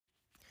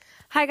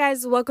Hi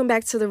guys, welcome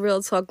back to the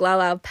Real Talk Loud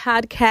Loud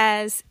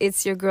podcast.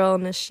 It's your girl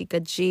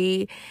Nashika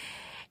G,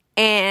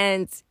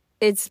 and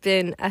it's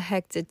been a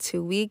hectic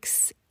 2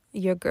 weeks.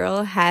 Your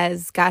girl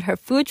has got her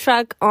food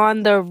truck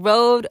on the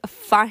road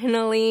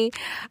finally.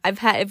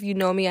 If you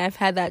know me, I've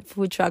had that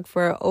food truck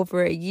for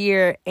over a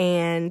year,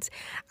 and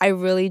I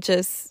really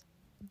just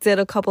did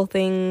a couple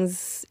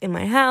things in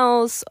my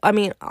house.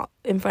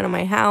 In front of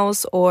my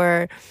house,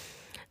 or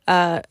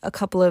a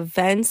couple of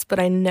events, but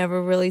I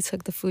never really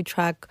took the food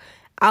truck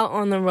out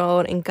on the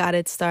road and got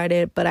it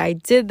started. But I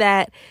did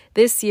that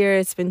this year.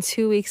 It's been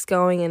 2 weeks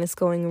going, and it's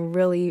going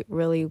really,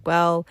 really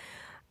well.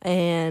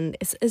 And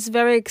it's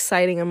very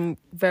exciting. I'm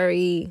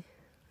very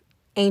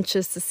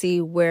anxious to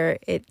see where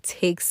it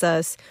takes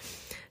us.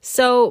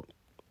 So,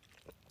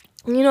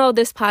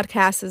 this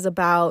podcast is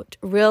about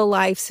real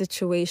life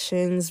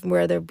situations,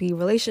 whether it be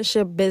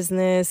relationship,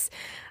 business,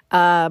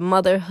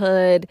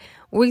 motherhood.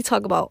 We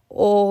talk about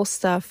all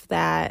stuff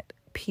that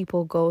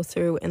people go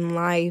through in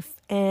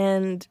life,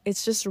 and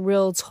it's just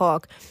real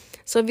talk.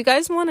 So if you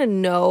guys want to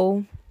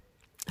know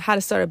how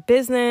to start a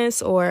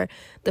business or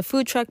the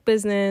food truck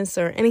business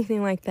or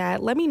anything like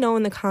that, let me know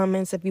in the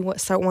comments if you want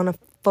to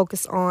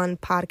focus on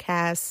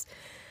podcasts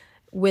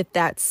with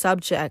that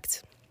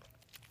subject.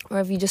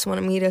 Or if you just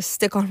wanted me to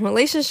stick on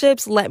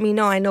relationships, let me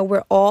know. I know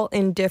we're all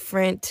in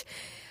different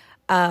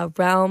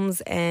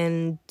realms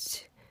and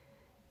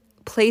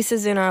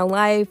places in our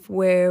life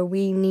where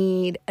we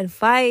need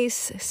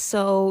advice.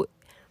 So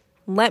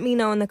let me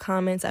know in the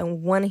comments. I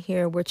want to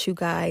hear what you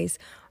guys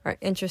are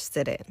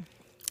interested in.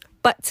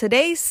 But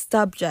today's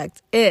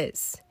subject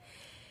is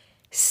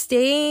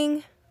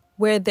staying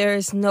where there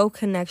is no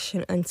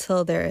connection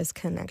until there is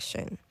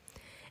connection.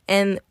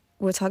 And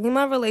we're talking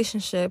about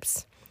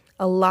relationships.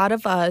 A lot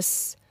of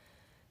us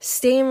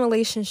stay in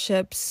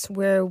relationships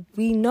where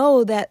we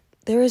know that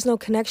there is no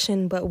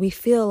connection, but we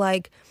feel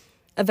like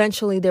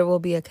eventually there will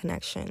be a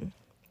connection.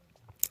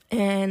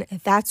 And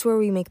that's where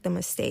we make the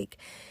mistake.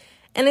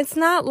 And it's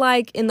not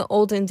like in the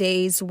olden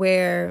days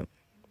where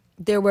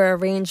there were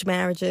arranged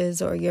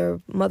marriages or your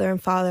mother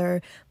and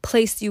father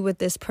placed you with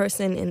this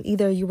person and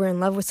either you were in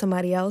love with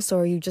somebody else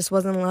or you just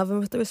wasn't in love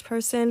with this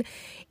person.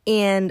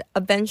 And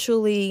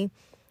eventually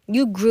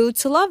you grew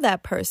to love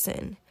that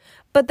person.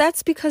 But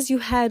that's because you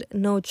had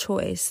no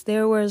choice.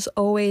 There was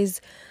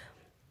always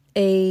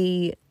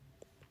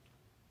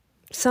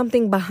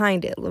something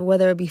behind it,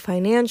 whether it be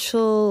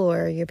financial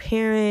or your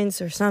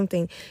parents or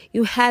something.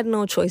 You had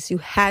no choice. You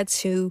had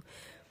to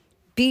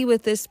be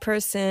with this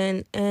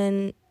person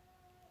and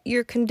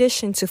you're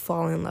conditioned to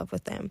fall in love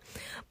with them.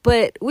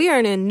 But we are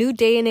in a new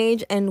day and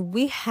age and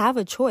we have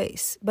a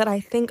choice. But I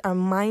think our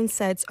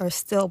mindsets are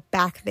still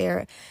back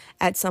there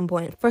at some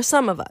point for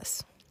some of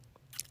us.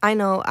 I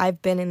know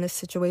I've been in this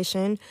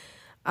situation.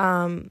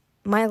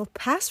 My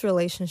past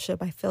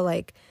relationship, I feel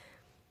like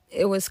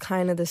it was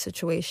kind of the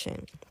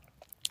situation.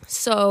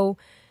 So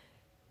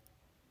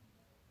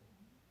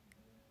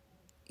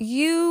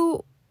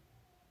you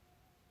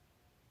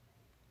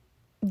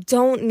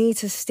don't need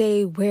to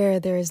stay where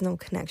there is no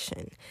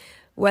connection,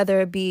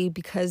 whether it be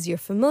because you're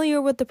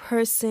familiar with the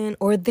person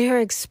or they're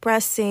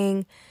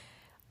expressing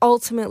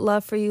ultimate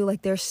love for you,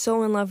 like they're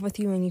so in love with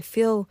you and you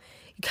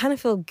kind of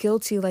feel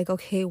guilty, like,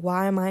 okay,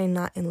 why am I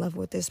not in love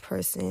with this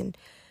person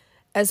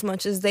as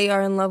much as they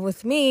are in love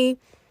with me?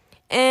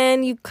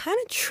 And you kind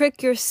of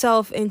trick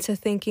yourself into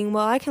thinking,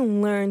 well, I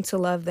can learn to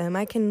love them.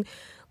 I can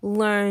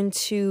learn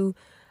to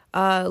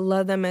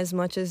love them as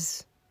much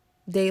as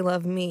they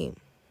love me.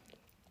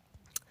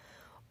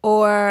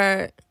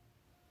 Or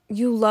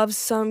you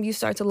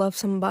start to love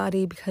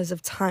somebody because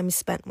of time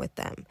spent with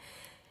them.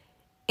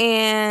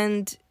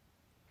 And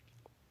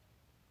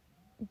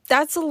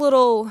that's a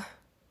little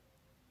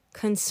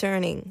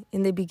concerning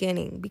in the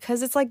beginning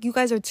because it's like you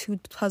guys are two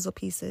puzzle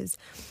pieces.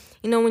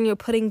 When you're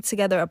putting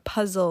together a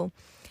puzzle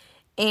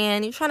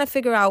and you're trying to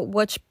figure out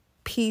which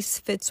piece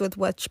fits with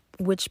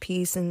which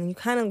piece, and you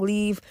kind of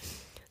leave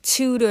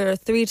 2 to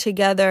 3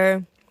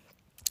 together.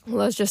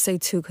 Let's just say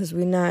 2 because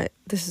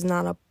this is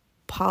not a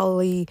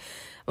poly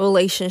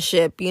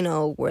relationship,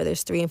 where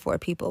there's 3 and 4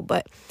 people,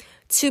 but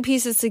 2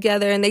 pieces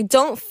together and they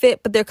don't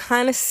fit, but they're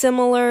kind of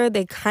similar.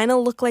 They kind of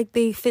look like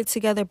they fit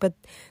together, but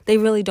they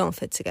really don't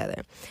fit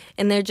together.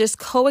 And they're just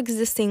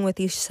coexisting with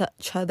each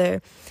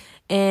other.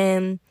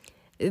 And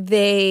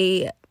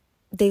they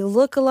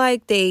look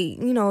alike. They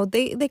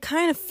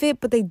kind of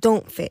fit, but they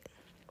don't fit.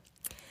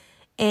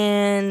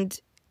 And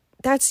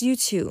that's you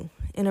two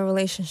in a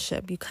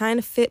relationship. You kind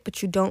of fit,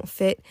 but you don't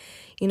fit.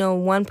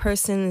 One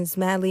person is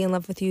madly in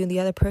love with you and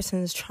the other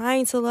person is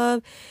trying to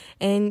love,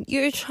 and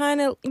you're trying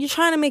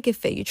to make it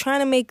fit. You're trying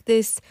to make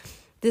this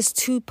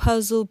 2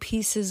 puzzle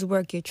pieces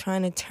work. You're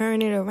trying to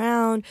turn it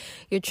around.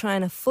 You're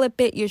trying to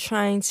flip it. You're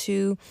trying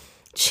to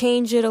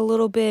change it a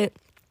little bit.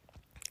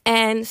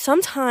 And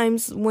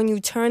sometimes when you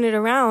turn it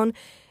around,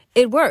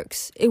 it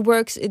works.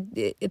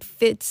 It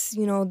fits,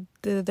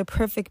 the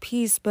perfect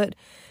piece, but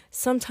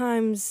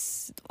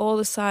sometimes all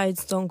the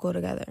sides don't go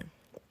together.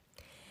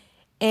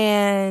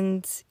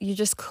 And you're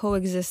just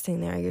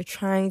coexisting there. You're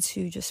trying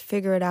to just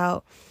figure it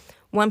out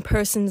one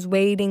person's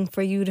waiting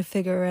for you to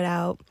figure it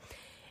out.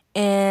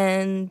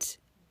 And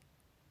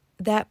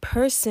that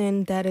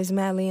person that is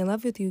madly in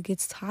love with you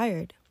gets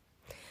tired.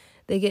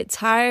 They get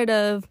tired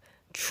of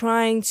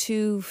trying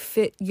to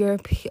fit your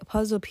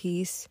puzzle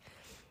piece,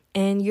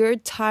 and you're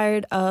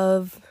tired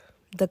of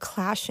the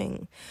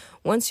clashing.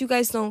 Once you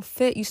guys don't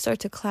fit, you start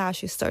to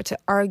clash, you start to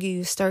argue,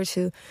 you start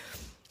to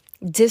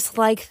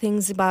dislike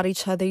things about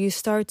each other, you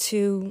start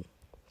to,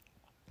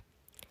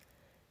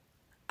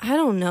 I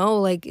don't know,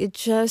 like it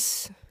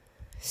just,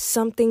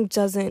 something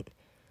doesn't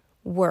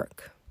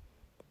work.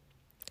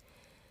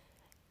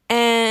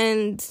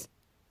 And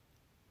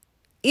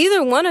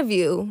either one of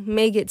you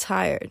may get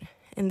tired.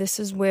 And this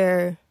is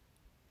where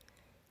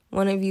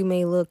one of you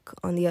may look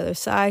on the other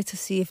side to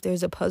see if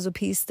there's a puzzle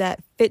piece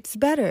that fits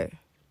better.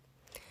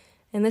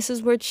 And this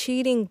is where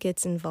cheating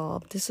gets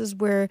involved. This is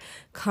where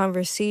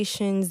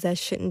conversations that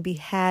shouldn't be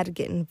had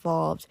get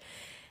involved.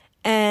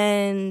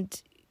 And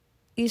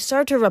you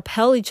start to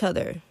repel each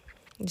other.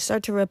 You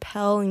start to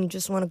repel and you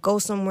just want to go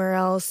somewhere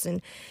else.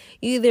 And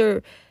you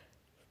either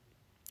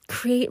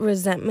create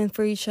resentment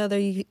for each other.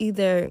 You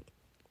either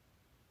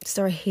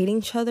start hating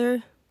each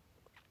other,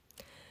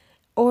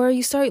 or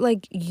you start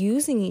like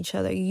using each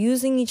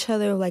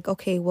other like,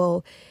 okay,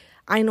 well,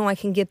 I know I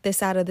can get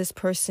this out of this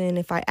person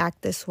if I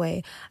act this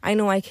way. I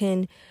know I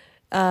can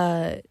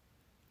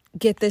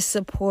get this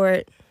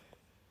support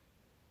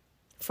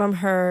from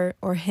her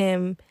or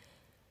him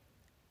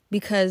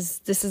because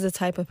this is the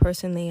type of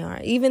person they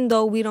are. Even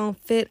though we don't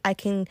fit, I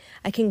can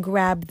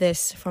grab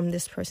this from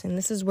this person.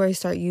 This is where you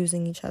start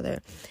using each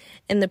other.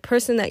 And the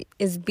person that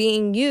is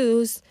being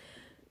used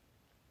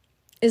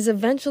is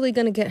eventually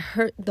going to get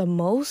hurt the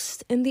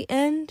most in the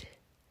end,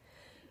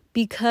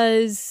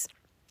 because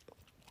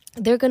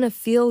they're going to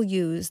feel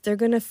used. They're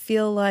going to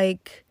feel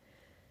like,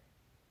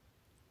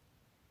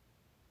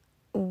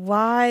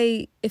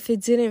 why, if it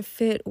didn't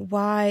fit,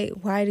 why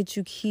did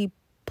you keep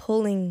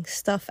pulling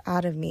stuff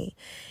out of me?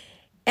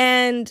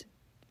 And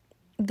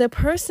the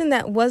person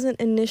that wasn't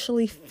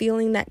initially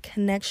feeling that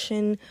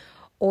connection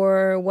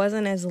or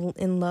wasn't as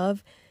in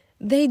love,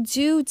 they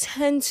do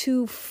tend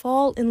to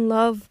fall in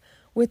love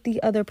with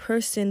the other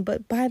person.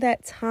 But by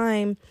that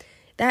time,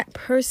 that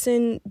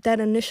person that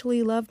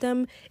initially loved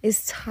them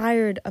is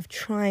tired of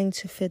trying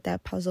to fit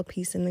that puzzle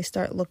piece, and they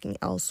start looking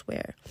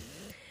elsewhere.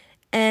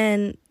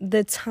 And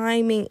the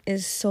timing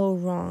is so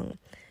wrong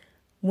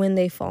when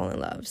they fall in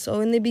love.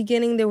 So in the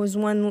beginning, there was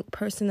one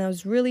person that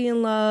was really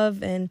in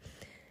love, and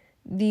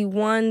the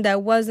one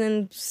that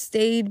wasn't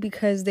stayed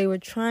because they were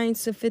trying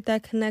to fit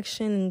that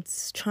connection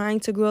and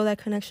trying to grow that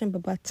connection.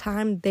 But by the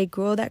time they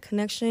grow that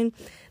connection,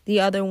 the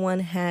other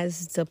one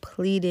has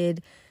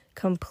depleted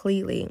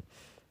completely.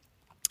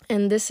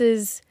 And this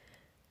is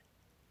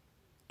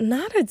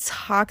not a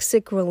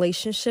toxic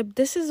relationship.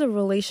 This is a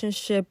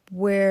relationship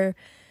where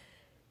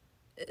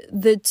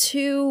the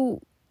two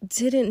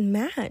didn't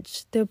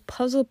match. The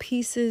puzzle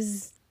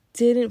pieces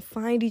didn't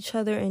find each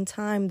other in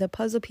time. The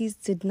puzzle piece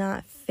did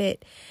not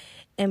fit.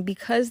 And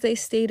because they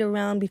stayed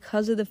around,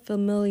 because of the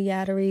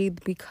familiarity,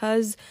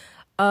 because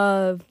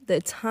of the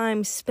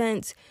time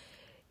spent,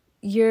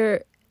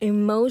 your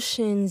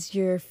emotions,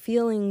 your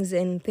feelings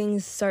and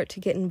things start to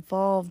get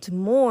involved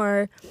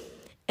more.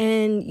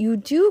 And you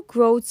do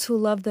grow to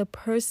love the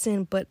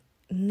person, but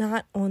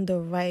not on the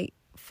right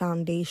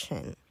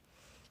foundation.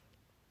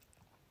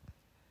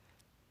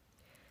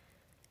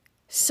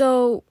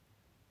 So,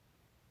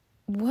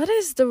 what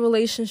is the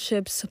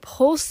relationship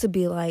supposed to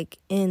be like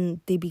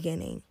in the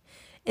beginning?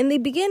 In the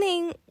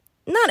beginning,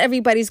 not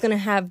everybody's going to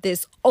have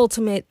this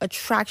ultimate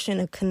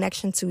attraction, a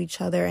connection to each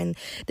other, and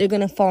they're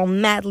going to fall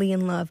madly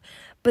in love.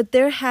 But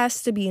there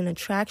has to be an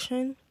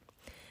attraction,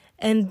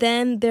 and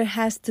then there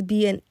has to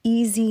be an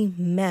easy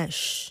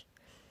mesh.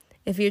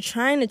 If you're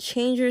trying to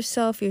change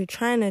yourself, you're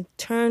trying to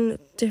turn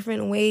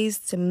different ways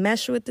to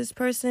mesh with this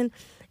person,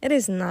 it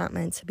is not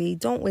meant to be.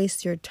 Don't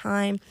waste your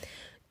time.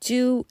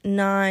 Do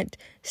not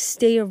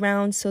stay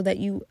around so that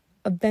you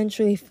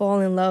eventually fall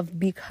in love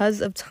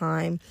because of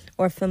time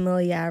or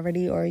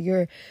familiarity, or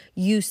you're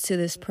used to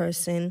this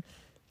person,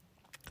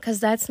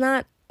 because that's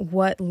not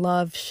what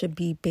love should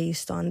be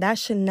based on. That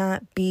should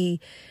not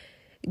be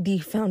the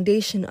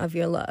foundation of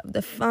your love.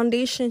 The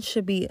foundation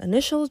should be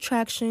initial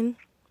attraction.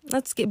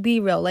 Let's be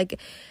real. Like,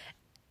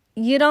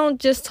 you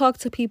don't just talk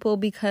to people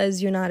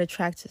because you're not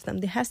attracted to them.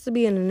 There has to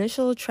be an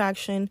initial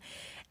attraction,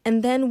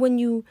 and then when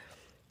you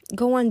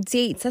go on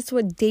dates, that's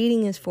what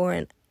dating is for.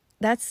 And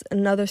that's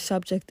another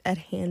subject at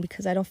hand,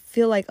 because I don't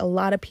feel like a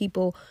lot of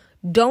people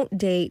don't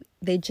date.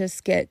 They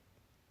just get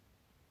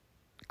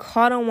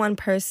caught on one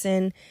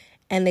person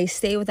and they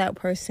stay with that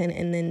person,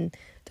 and then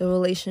the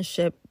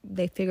relationship,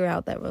 they figure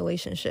out that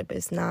relationship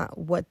is not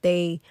what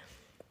they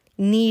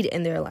need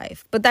in their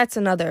life. But that's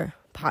another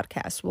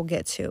podcast we'll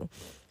get to.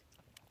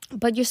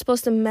 But you're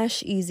supposed to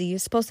mesh easy. You're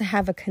supposed to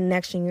have a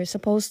connection. You're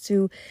supposed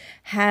to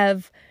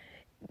have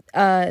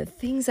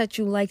things that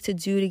you like to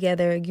do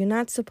together. You're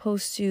not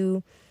supposed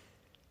to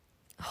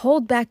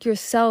hold back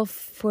yourself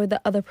for the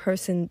other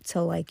person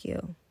to like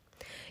you.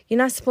 You're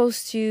not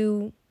supposed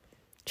to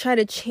try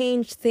to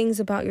change things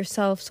about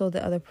yourself so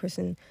the other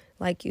person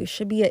like you. It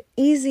should be an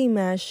easy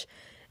mesh,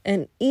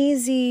 an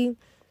easy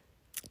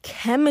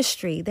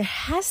chemistry. There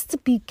has to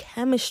be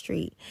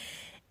chemistry.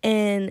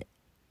 And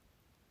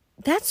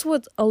that's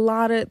what a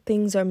lot of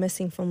things are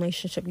missing from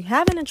relationship. You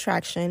have an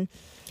attraction,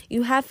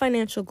 you have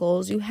financial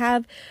goals, you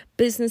have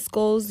business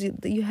goals,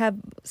 you have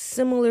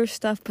similar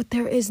stuff, but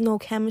there is no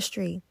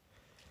chemistry.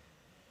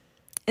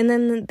 And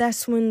then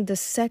that's when the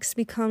sex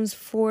becomes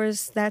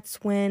forced. That's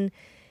when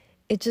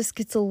it just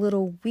gets a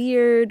little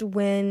weird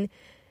when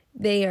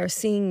they are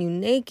seeing you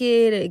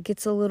naked. It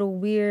gets a little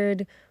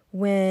weird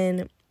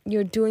when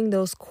you're doing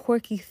those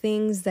quirky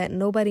things that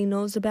nobody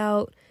knows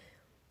about.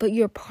 But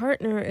your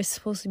partner is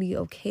supposed to be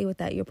okay with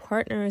that. Your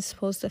partner is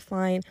supposed to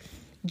find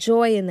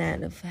joy in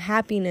that, of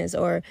happiness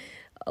or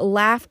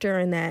laughter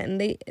in that.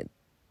 And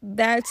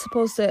that's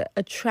supposed to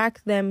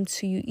attract them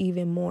to you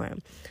even more.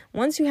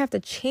 Once you have to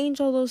change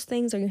all those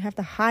things, or you have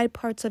to hide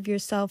parts of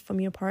yourself from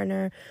your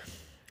partner,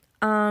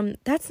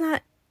 that's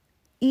not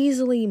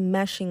easily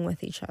meshing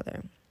with each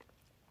other.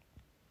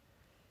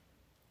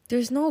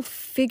 There's no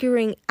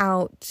figuring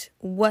out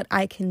what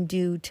I can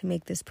do to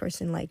make this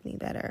person like me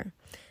better.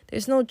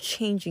 There's no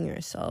changing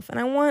yourself. And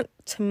I want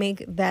to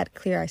make that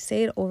clear. I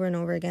say it over and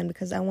over again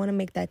because I want to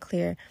make that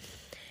clear.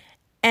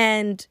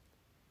 And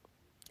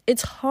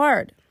it's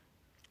hard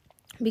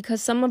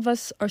because some of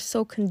us are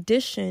so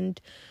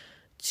conditioned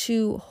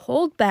to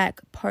hold back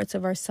parts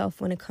of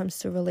ourselves when it comes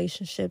to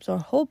relationships, or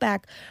hold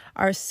back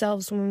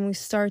ourselves when we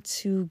start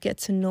to get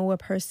to know a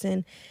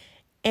person.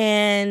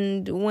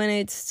 And when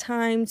it's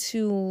time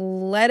to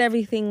let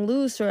everything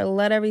loose, or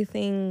let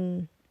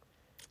everything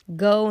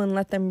go and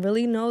let them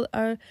really know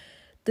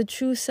the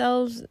true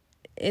selves,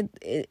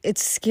 it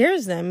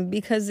scares them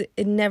because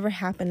it never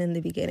happened in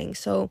the beginning.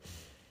 So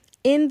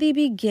in the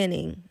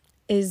beginning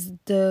is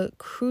the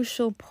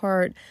crucial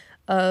part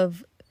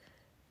of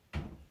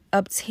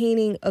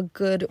obtaining a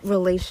good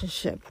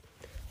relationship.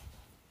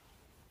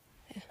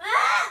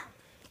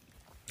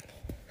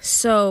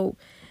 So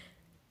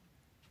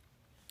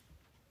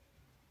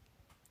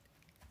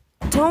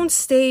don't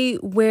stay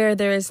where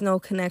there is no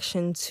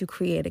connection to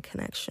create a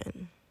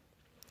connection.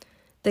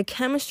 The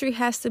chemistry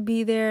has to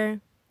be there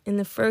in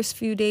the first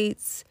few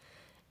dates,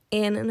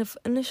 and an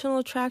initial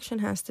attraction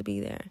has to be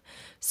there.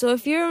 So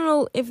if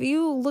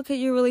you look at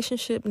your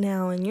relationship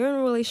now and you're in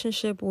a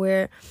relationship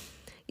where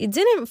you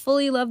didn't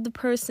fully love the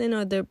person,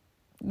 or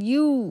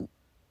you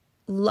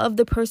love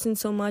the person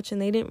so much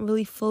and they didn't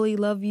really fully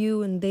love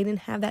you, and they didn't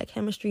have that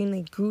chemistry and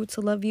they grew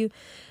to love you,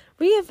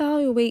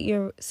 reevaluate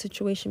your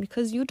situation,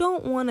 because you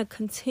don't want to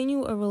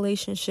continue a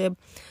relationship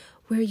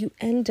where you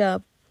end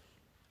up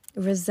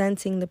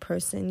resenting the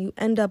person. You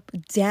end up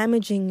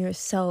damaging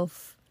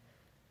yourself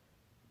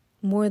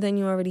more than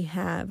you already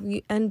have.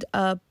 You end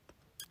up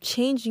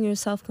changing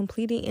yourself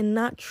completely and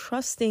not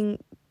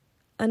trusting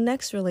a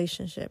next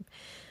relationship.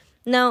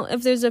 Now,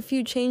 if there's a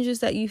few changes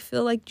that you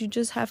feel like you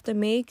just have to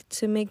make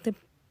the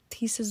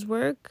pieces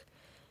work,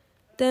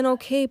 then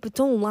okay, but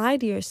don't lie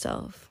to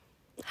yourself.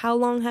 How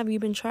long have you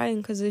been trying?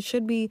 Because it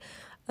should be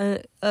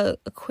a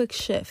quick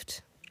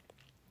shift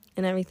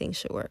and everything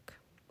should work.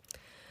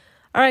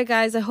 All right,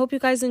 guys, I hope you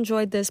guys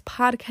enjoyed this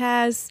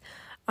podcast.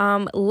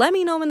 Let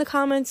me know in the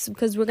comments,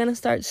 because we're going to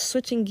start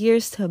switching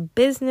gears to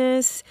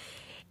business.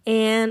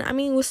 And I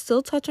mean, we're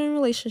still touching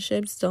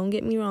relationships, don't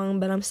get me wrong,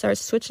 but I'm start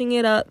switching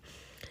it up,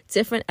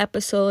 different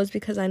episodes,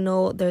 because I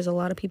know there's a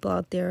lot of people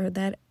out there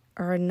that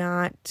are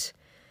not,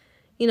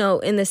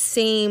 in the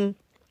same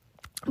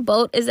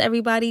boat as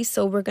everybody.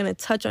 So we're going to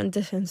touch on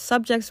different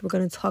subjects. We're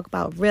going to talk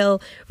about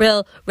real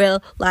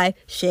life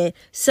shit.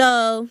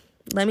 So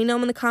let me know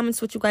in the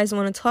comments what you guys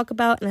want to talk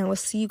about, and I will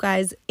see you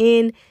guys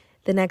in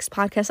the next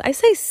podcast. I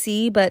say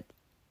see, but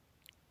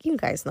you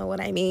guys know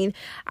what I mean.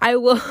 I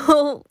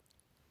will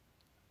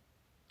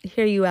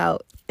hear you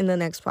out in the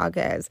next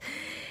podcast.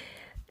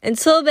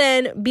 Until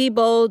then, be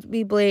bold,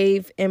 be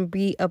brave, and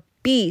be a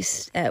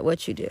beast at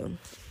what you do.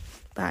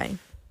 Bye.